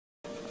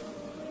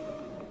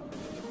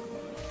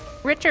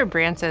Richard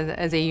Branson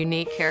is a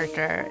unique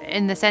character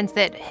in the sense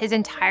that his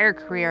entire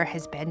career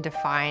has been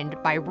defined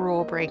by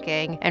rule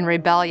breaking and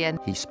rebellion.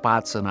 He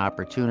spots an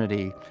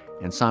opportunity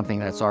in something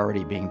that's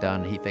already being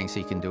done. He thinks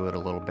he can do it a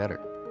little better.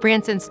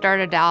 Branson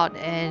started out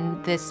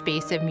in this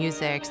space of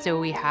music, so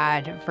we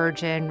had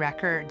Virgin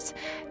Records,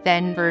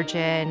 then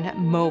Virgin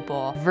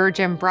Mobile,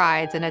 Virgin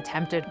Brides, an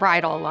attempted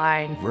bridal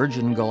line.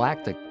 Virgin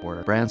Galactic,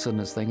 where Branson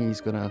is thinking he's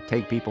going to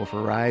take people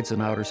for rides in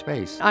outer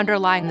space.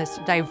 Underlying this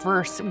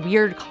diverse,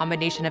 weird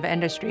combination of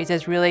industries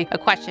is really a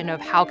question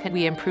of how can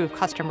we improve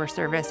customer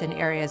service in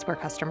areas where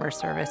customer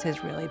service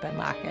has really been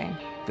lacking.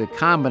 The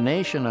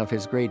combination of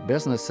his great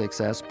business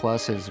success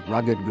plus his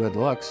rugged good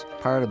looks,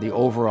 part of the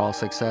overall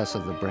success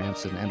of the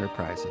Branson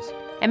enterprises.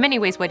 In many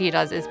ways, what he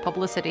does is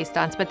publicity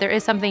stunts, but there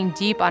is something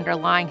deep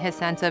underlying his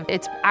sense of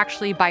it's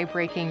actually by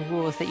breaking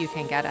rules that you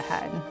can get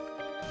ahead.